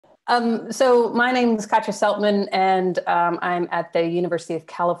So my name is Katja Seltman, and I'm at the University of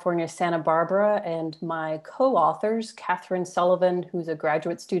California, Santa Barbara, and my co-authors, Catherine Sullivan, who's a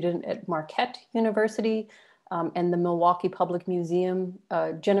graduate student at Marquette University, and the Milwaukee Public Museum,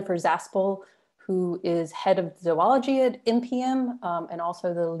 Jennifer Zaspel, who is head of zoology at NPM, and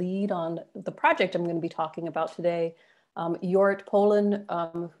also the lead on the project I'm going to be talking about today, Jorrit Polen,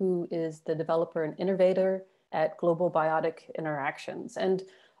 who is the developer and innovator at Global Biotic Interactions. And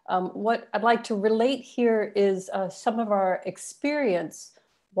what I'd like to relate here is some of our experience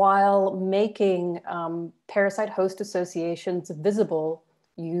while making parasite-host associations visible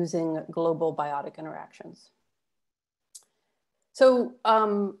using global biotic interactions. So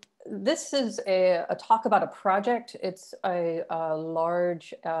this is a talk about a project. It's a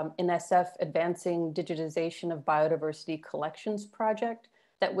large NSF Advancing Digitization of Biodiversity Collections project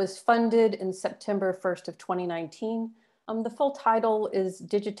that was funded in September 1st of 2019. The full title is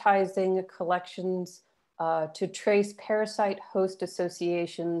Digitizing Collections to Trace Parasite-Host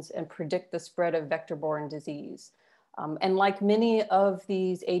Associations and Predict the Spread of Vector-Borne Disease. And like many of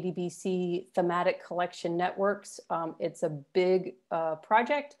these ADBC thematic collection networks, it's a big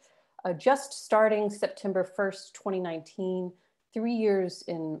project. Just starting September 1st, 2019, 3 years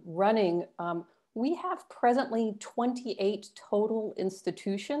in running, we have presently 28 total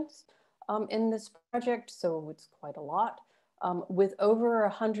institutions in this project, so it's quite a lot, with over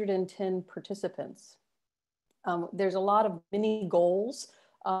 110 participants. There's a lot of mini goals,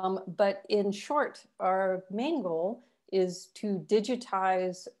 but in short, our main goal is to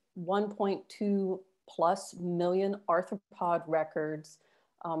digitize 1.2+ million arthropod records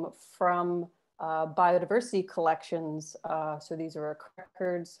from biodiversity collections. So these are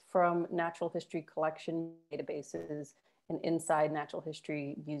records from natural history collection databases and inside natural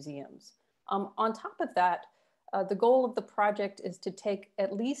history museums. On top of that, the goal of the project is to take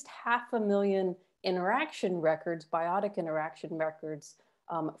at least 500,000 interaction records, biotic interaction records,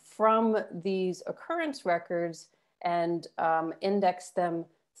 from these occurrence records and index them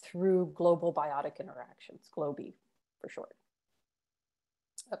through global biotic interactions, GLOBI for short.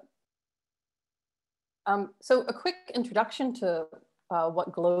 So a quick introduction to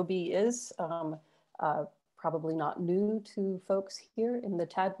what GLOBI is. Probably not new to folks here in the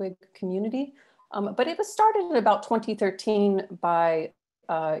TDWG community, but it was started in about 2013 by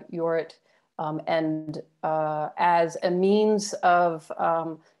Jorrit and as a means of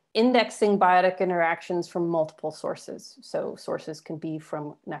indexing biotic interactions from multiple sources. So sources can be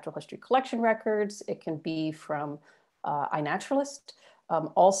from natural history collection records, it can be from iNaturalist,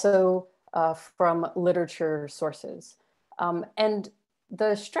 also from literature sources. And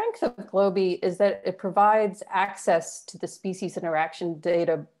the strength of GLOBI is that it provides access to the species interaction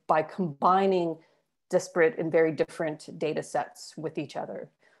data by combining disparate and very different data sets with each other.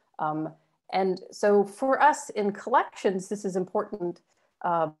 And so for us in collections, this is important.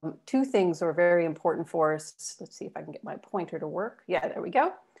 Two things are very important for us. Let's see if I can get my pointer to work. Yeah, there we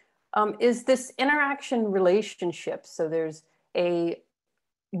go. Is this interaction relationship. So there's a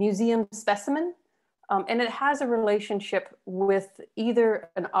museum specimen, and it has a relationship with either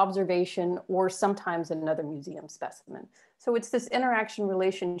an observation or sometimes another museum specimen. So it's this interaction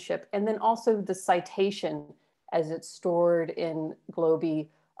relationship, and then also the citation as it's stored in GLOBI.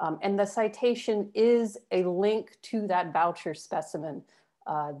 And the citation is a link to that voucher specimen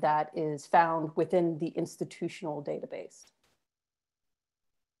that is found within the institutional database.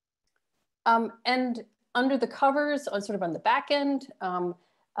 And under the covers, sort of on the back end,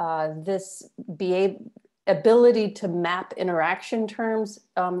 this ability to map interaction terms,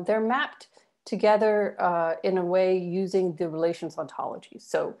 they're mapped together in a way using the relations ontology.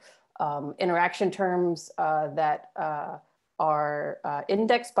 So interaction terms that are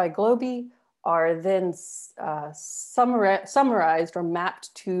indexed by GLOBI are then summarized or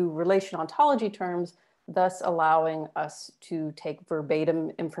mapped to relation ontology terms, thus allowing us to take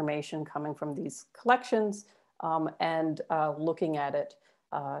verbatim information coming from these collections and looking at it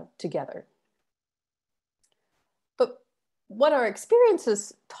together. But what our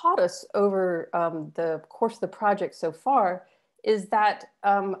experiences taught us over the course of the project so far is that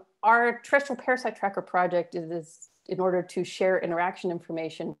our terrestrial parasite tracker project is, in order to share interaction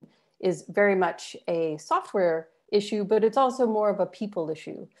information, is very much a software issue, but it's also more of a people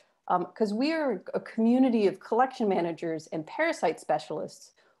issue. Because we are a community of collection managers and parasite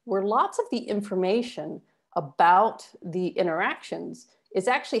specialists where lots of the information about the interactions is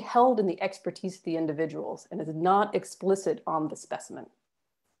actually held in the expertise of the individuals and is not explicit on the specimen.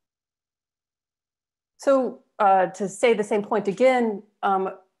 So to say the same point again,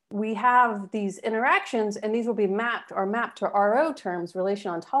 we have these interactions, and these will be mapped to RO terms,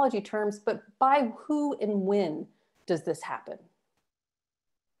 relation ontology terms, but by who and when does this happen?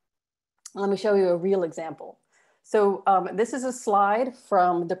 Let me show you a real example. So this is a slide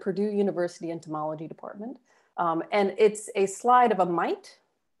from the Purdue University Entomology Department, and it's a slide of a mite.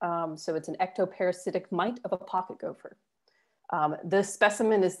 So it's an ectoparasitic mite of a pocket gopher. The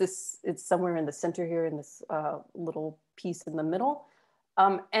specimen is this, it's somewhere in the center here in this little piece in the middle.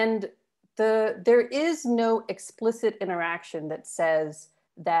 And there is no explicit interaction that says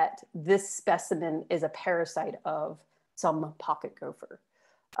that this specimen is a parasite of some pocket gopher.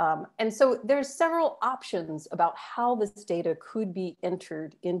 And so there's several options about how this data could be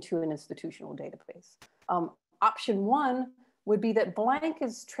entered into an institutional database. Option one would be that blank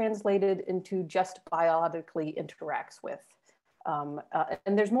is translated into just biotically interacts with.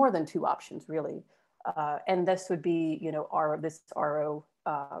 And there's more than two options really. And this would be, you know, this RO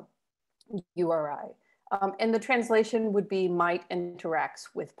URI. And the translation would be mite interacts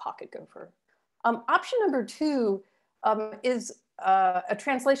with pocket gopher. Option number two is a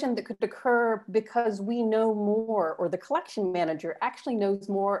translation that could occur because we know more, or the collection manager actually knows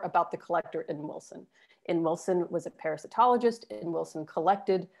more about the collector in Wilson. In Wilson was a parasitologist. In Wilson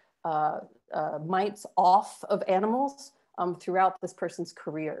collected mites off of animals throughout this person's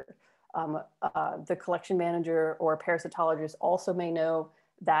career. The collection manager or parasitologist also may know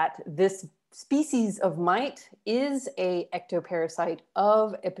that this species of mite is a ectoparasite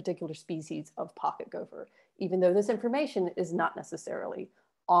of a particular species of pocket gopher, even though this information is not necessarily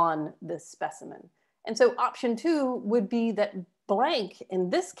on this specimen. And so option two would be that blank in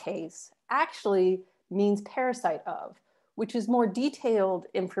this case actually means parasite of, which is more detailed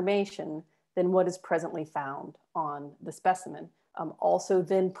information than what is presently found on the specimen. Also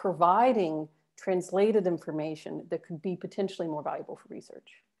then providing translated information that could be potentially more valuable for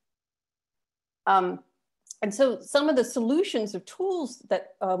research. And so some of the solutions or tools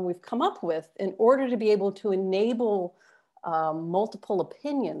that we've come up with in order to be able to enable multiple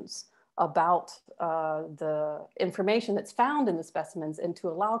opinions about the information that's found in the specimens, and to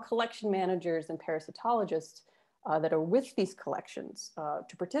allow collection managers and parasitologists that are with these collections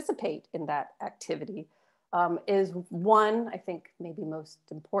to participate in that activity is one, I think maybe most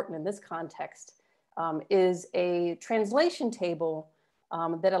important in this context, is a translation table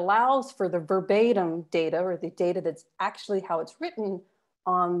that allows for the verbatim data, or the data that's actually how it's written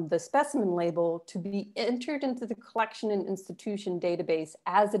on the specimen label, to be entered into the collection and institution database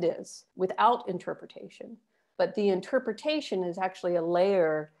as it is, without interpretation. But the interpretation is actually a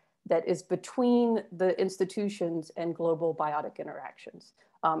layer that is between the institutions and global biotic interactions.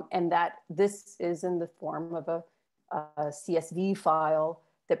 And that this is in the form of a CSV file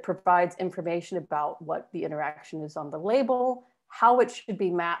that provides information about what the interaction is on the label, how it should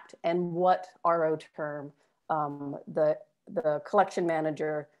be mapped, and what RO term the collection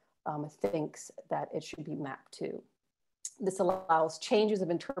manager thinks that it should be mapped to. This allows changes of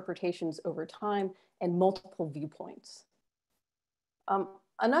interpretations over time and multiple viewpoints.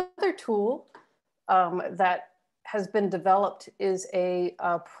 Another tool that has been developed is a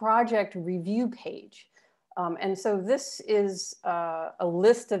project review page. And so this is a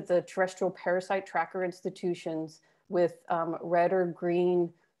list of the terrestrial parasite tracker institutions with red or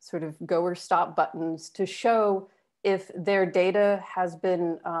green sort of go or stop buttons to show if their data has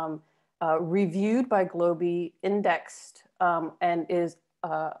been reviewed by Globee, indexed, and is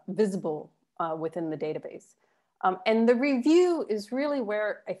visible within the database. And the review is really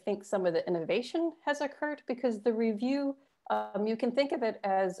where I think some of the innovation has occurred, because the review, you can think of it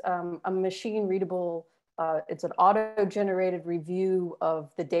as a machine readable, it's an auto-generated review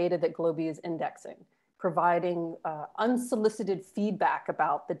of the data that Globee is indexing, providing unsolicited feedback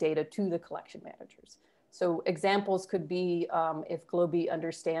about the data to the collection managers. So examples could be if Globee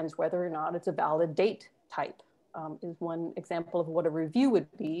understands whether or not it's a valid date type, is one example of what a review would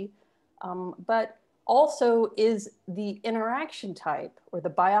be. But also, is the interaction type, or the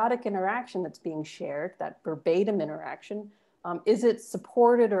biotic interaction that's being shared, that verbatim interaction, is it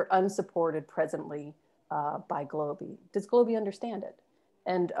supported or unsupported presently by Globee? Does Globee understand it?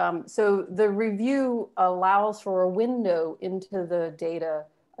 And so the review allows for a window into the data,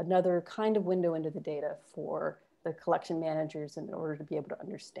 another kind of window into the data for the collection managers in order to be able to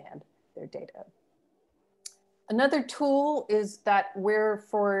understand their data. Another tool is that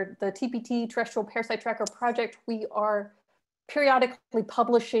for the TPT Terrestrial Parasite Tracker project, we are periodically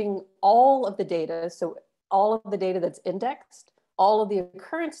publishing all of the data. So all of the data that's indexed, all of the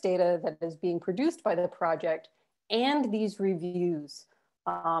occurrence data that is being produced by the project, and these reviews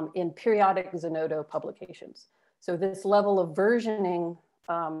in periodic Zenodo publications. So this level of versioning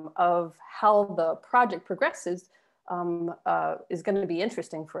of how the project progresses is going to be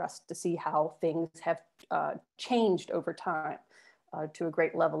interesting for us to see how things have changed over time to a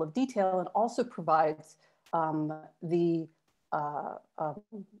great level of detail, and also provides the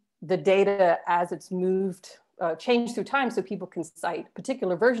data as it's moved, changed through time, so people can cite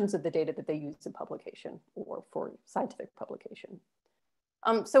particular versions of the data that they use in publication or for scientific publication.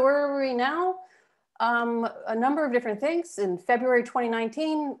 So where are we now? A number of different things. In February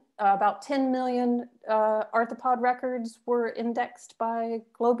 2019, about 10 million arthropod records were indexed by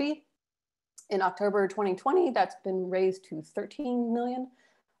GLOBE. In October 2020, that's been raised to 13 million.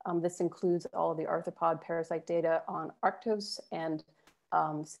 This includes all of the arthropod parasite data on Arctos and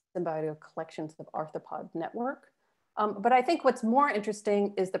Symbiotic collections of arthropod network. But I think what's more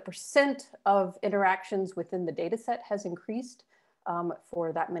interesting is the percent of interactions within the data set has increased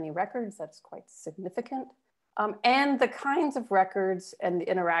for that many records. That's quite significant. And the kinds of records and the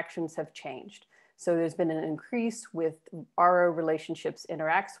interactions have changed. So there's been an increase with RO relationships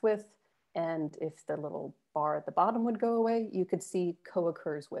interacts with, and if the little bar at the bottom would go away, you could see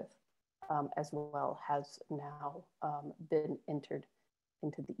co-occurs with as well has now been entered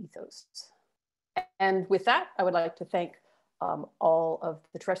into the ethos. And with that, I would like to thank all of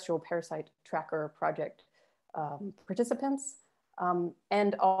the Terrestrial Parasite Tracker project participants.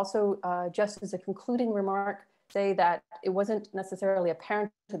 And also, just as a concluding remark, say that it wasn't necessarily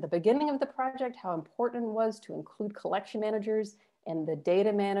apparent at the beginning of the project how important it was to include collection managers and the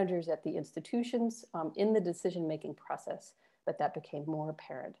data managers at the institutions in the decision-making process, but that became more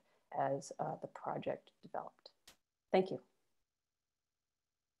apparent as the project developed. Thank you.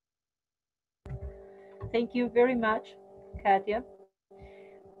 Thank you very much, Katia.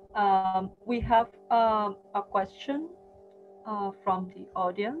 We have a question from the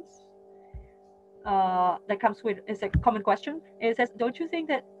audience that comes with, it's a common question. It says, don't you think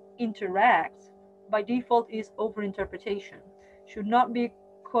that interacts by default is overinterpretation? Should not be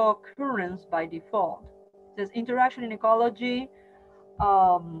co-occurrence by default. It says interaction in ecology,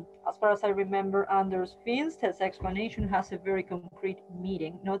 as far as I remember, Anders Finsted's explanation has a very concrete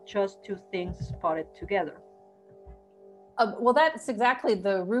meaning, not just two things spotted together. Well, that's exactly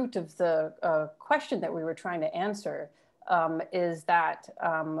the root of the question that we were trying to answer, is that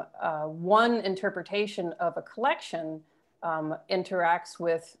one interpretation of a collection interacts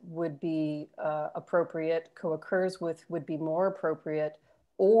with would be appropriate, co-occurs with would be more appropriate,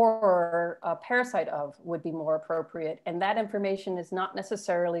 or a parasite of would be more appropriate. And that information is not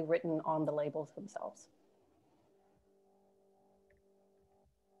necessarily written on the labels themselves.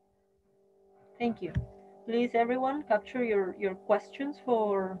 Thank you. Please, everyone, capture your questions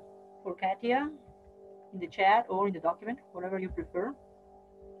for Katia in the chat or in the document, whatever you prefer.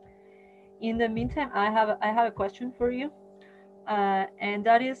 In the meantime, I have a question for you. And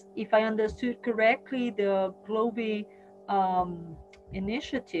that is, if I understood correctly, the GLOBE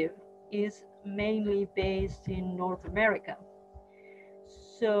initiative is mainly based in North America.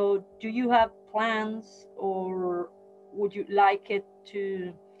 So do you have plans, or would you like it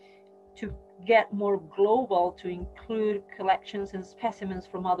to get more global, to include collections and specimens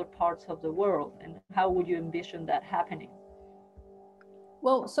from other parts of the world? And how would you envision that happening?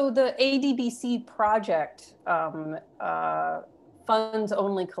 Well, so the ADBC project funds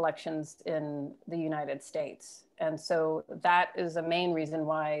only collections in the United States. And so that is the main reason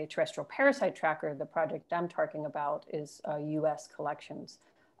why Terrestrial Parasite Tracker, the project I'm talking about, is US collections.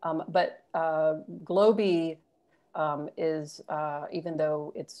 But GLOBE is, even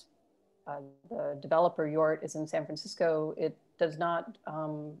though it's the developer Yort is in San Francisco, it does not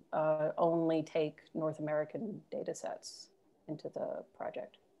only take North American data sets into the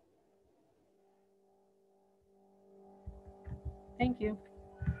project. Thank you.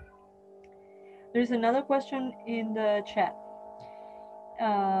 There's another question in the chat.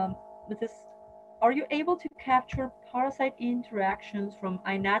 This is, are you able to capture parasite interactions from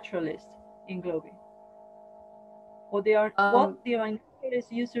iNaturalist in GLOBE? What the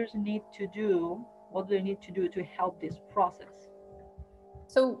iNaturalist users need to do, what do they need to do to help this process?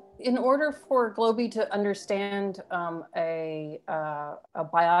 So in order for GLOBE to understand a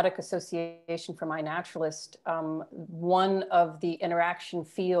biotic association from iNaturalist, one of the interaction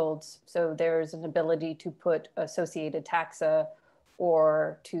fields, so there's an ability to put associated taxa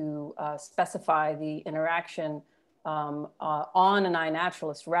or to specify the interaction on an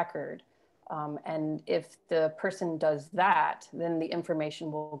iNaturalist record. And if the person does that, then the information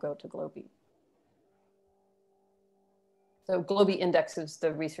will go to GLOBE. So GLOBE indexes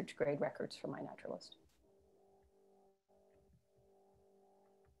the research grade records for iNaturalist.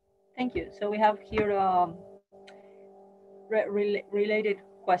 Thank you. So we have here related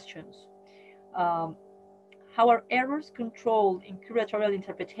questions. How are errors controlled in curatorial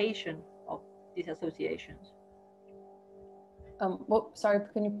interpretation of these associations? Well, sorry,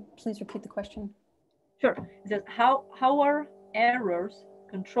 can you please repeat the question? Sure. It says, how are errors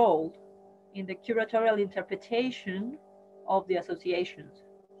controlled in the curatorial interpretation of the associations?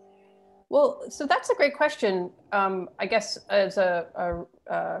 Well, so that's a great question. I guess as a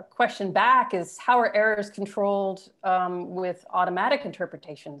question back is, how are errors controlled with automatic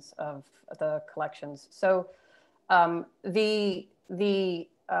interpretations of the collections? So the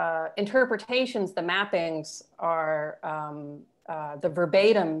interpretations, the mappings are, the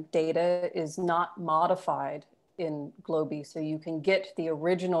verbatim data is not modified in GloBE, so you can get the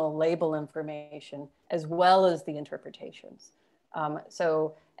original label information as well as the interpretations.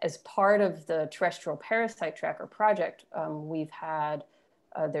 So as part of the terrestrial parasite tracker project, we've had,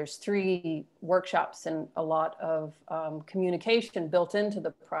 there's 3 workshops and a lot of communication built into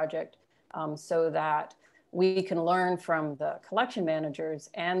the project so that we can learn from the collection managers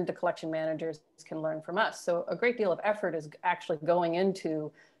and the collection managers can learn from us. So a great deal of effort is actually going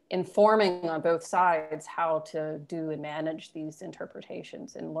into informing on both sides how to do and manage these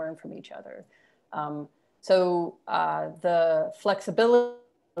interpretations and learn from each other. So the flexibility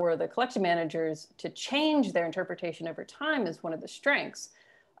for the collection managers to change their interpretation over time is one of the strengths.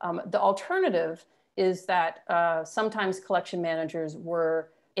 The alternative is that sometimes collection managers were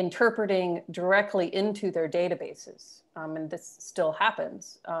interpreting directly into their databases. And this still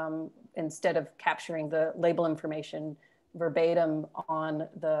happens. Instead of capturing the label information verbatim on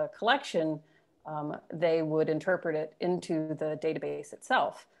the collection, they would interpret it into the database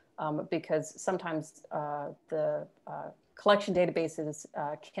itself. Because sometimes the collection databases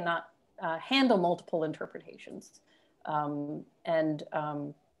cannot handle multiple interpretations.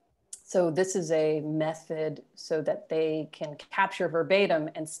 So this is a method so that they can capture verbatim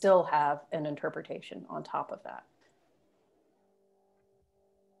and still have an interpretation on top of that.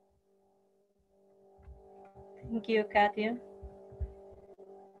 Thank you, Katia.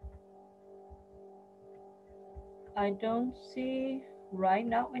 I don't see right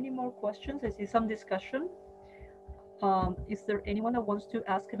now any more questions. I see some discussion. Is there anyone that wants to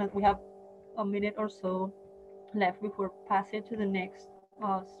ask? We have a minute or so left before passing to the next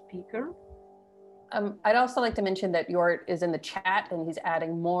speaker. I'd also like to mention that Jort is in the chat and he's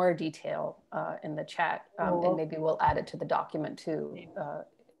adding more detail in the chat. And maybe we'll add it to the document too,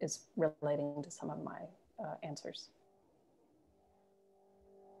 is relating to some of my answers.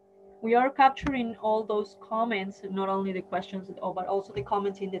 We are capturing all those comments, not only the questions, but also the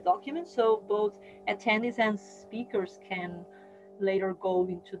comments in the document. So both attendees and speakers can later go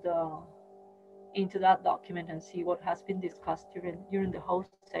into that document and see what has been discussed during the host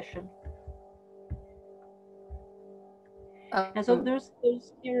session. And so there's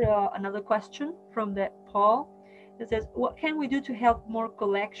here another question from the Paul. It says, what can we do to help more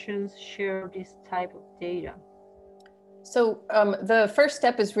collections share this type of data? So the first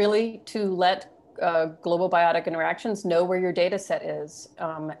step is really to let global biotic interactions know where your data set is.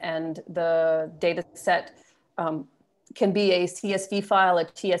 And the data set can be a CSV file, a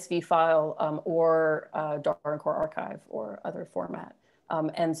TSV file, or a Darwin Core archive or other format.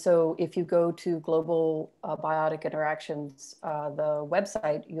 And so if you go to Global Biotic Interactions, the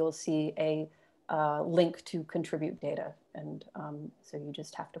website, you'll see a link to contribute data. And so you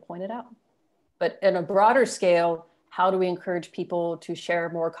just have to point it out. But in a broader scale, how do we encourage people to share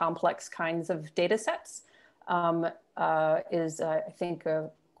more complex kinds of data sets is, I think, a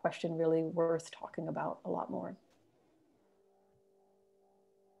question really worth talking about a lot more.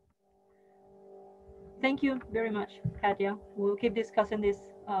 Thank you very much, Katia. We'll keep discussing this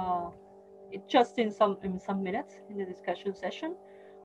just in some minutes in the discussion session.